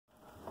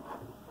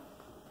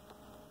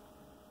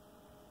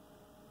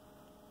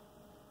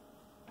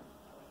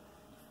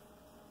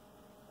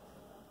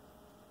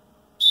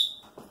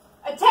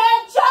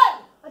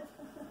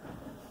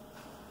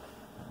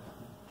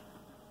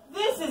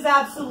is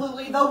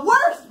absolutely the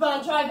worst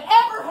bunch I've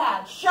ever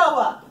had show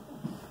up.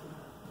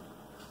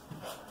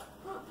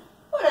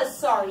 What a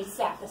sorry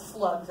sack of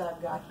slugs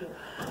I've got here.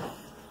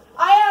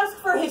 I asked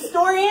for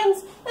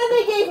historians, and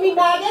they gave me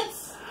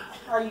maggots.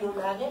 Are you a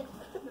maggot?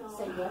 No.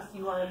 Say yes,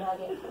 you are a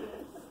maggot.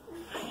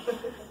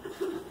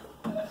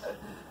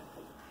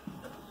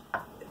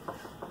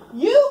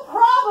 You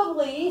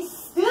probably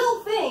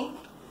still think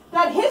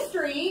that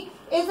history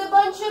is a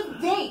bunch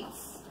of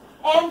dates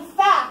and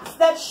facts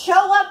that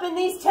show up in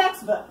these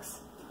textbooks.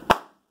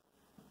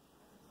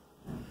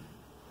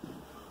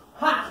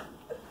 Ha!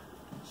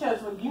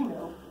 Shows what you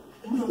know.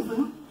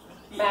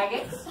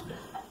 Maggots.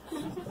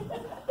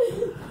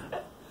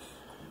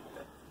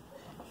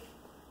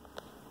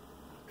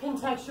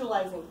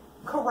 Contextualizing,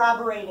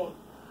 corroborating,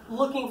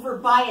 looking for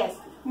bias,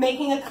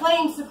 making a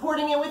claim,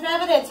 supporting it with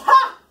evidence.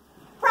 Ha!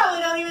 Probably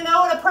don't even know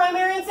what a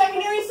primary and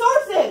secondary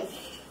source is.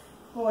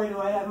 Boy, do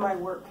I have my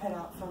work cut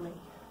out for me.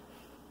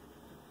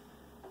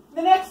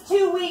 The next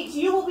 2 weeks,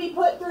 you will be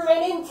put through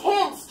an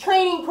intense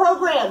training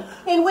program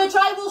in which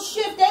I will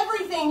shift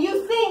everything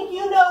you think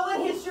you know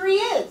what history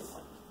is.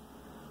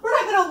 We're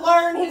not going to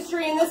learn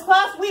history in this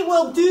class. We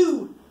will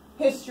do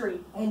history,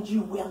 and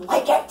you will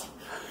like it.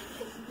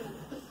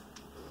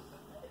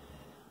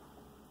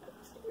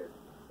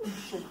 You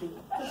should be.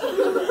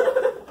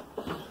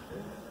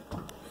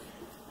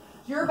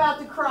 You're about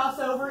to cross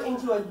over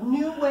into a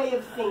new way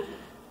of thinking.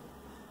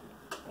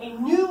 A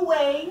new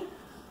way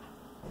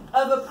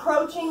of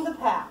approaching the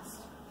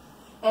past.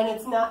 And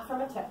it's not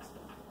from a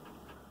textbook.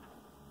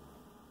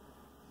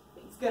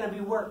 It's going to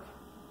be work.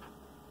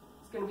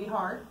 It's going to be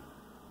hard.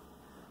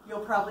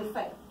 You'll probably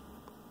fail.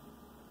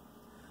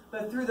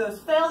 But through those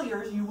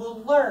failures, you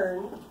will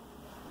learn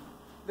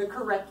the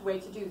correct way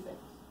to do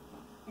things.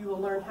 You will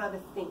learn how to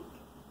think.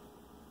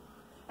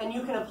 And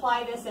you can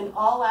apply this in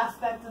all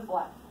aspects of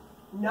life,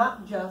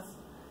 not just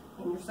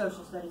in your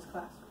social studies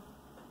class.